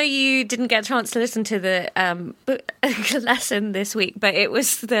 I know you didn't get a chance to listen to the lesson this week, but it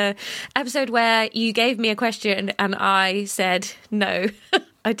was the episode where you gave me a question and I said no.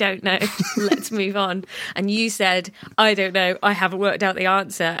 I don't know. Let's move on. And you said, I don't know. I haven't worked out the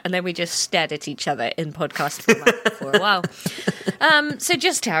answer. And then we just stared at each other in podcast format for a while. So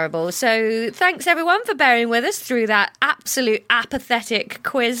just terrible. So thanks everyone for bearing with us through that absolute apathetic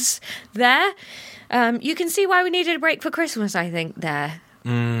quiz there. You can see why we needed a break for Christmas, I think, there.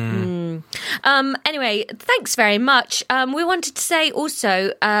 Anyway, thanks very much. We wanted to say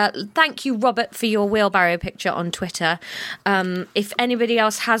also thank you, Robert, for your wheelbarrow picture on Twitter. If anybody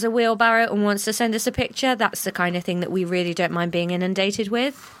else has a wheelbarrow and wants to send us a picture, that's the kind of thing that we really don't mind being inundated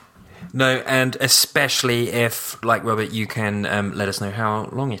with. No, and especially if, like Robert, you can let us know how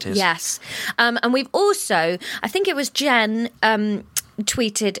long it is. Yes. And we've also, I think it was Jen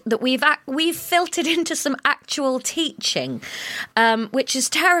tweeted that we've filtered into some actual teaching, which is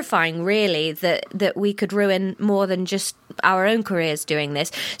terrifying, really, that we could ruin more than just our own careers doing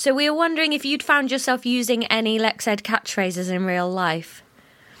this. So we were wondering if you'd found yourself using any Lex Ed catchphrases in real life.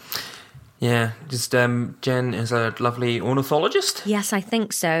 Yeah, just Jen is a lovely ornithologist. Yes, I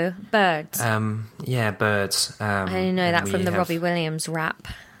think so. Birds. Yeah, birds. I know that from the Robbie Williams rap.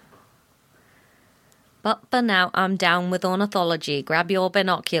 But for now, I'm down with ornithology. Grab your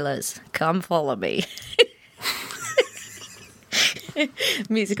binoculars. Come follow me.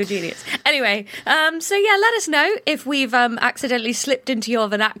 Musical genius. Anyway, so yeah, let us know if we've accidentally slipped into your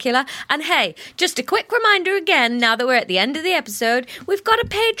vernacular. And hey, just a quick reminder again, now that we're at the end of the episode, we've got a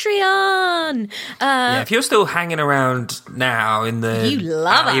Patreon. Yeah, if you're still hanging around now in the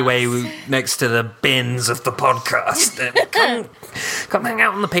alleyway next to the bins of the podcast, come hang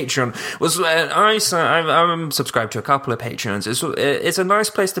out on the Patreon. I'm subscribed to a couple of Patreons. It's a nice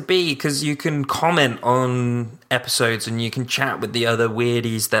place to be because you can comment on episodes and you can chat with the other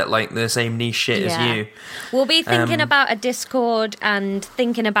weirdies that like the same niche shit as you. We'll be thinking about a Discord and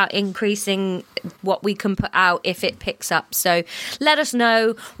thinking about increasing what we can put out if it picks up. So let us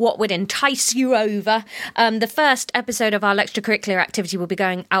know what would entice you over. The first episode of our extracurricular activity will be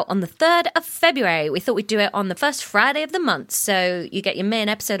going out on the 3rd of February. We thought we'd do it on the first Friday of the month. So you get your main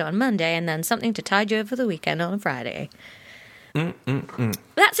episode on Monday and then something to tide you over the weekend on a Friday.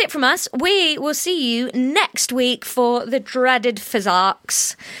 That's it from us. We will see you next week for the dreaded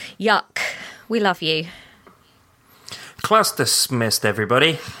Fizzarks. Yuck. We love you. Class dismissed,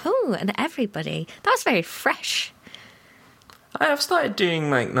 everybody. Oh, and everybody. That was very fresh. I've started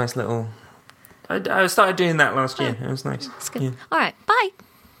doing like nice little... I started doing that last year. It was nice. That's good. Yeah. All right. Bye.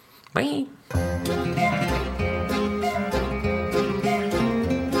 Bye.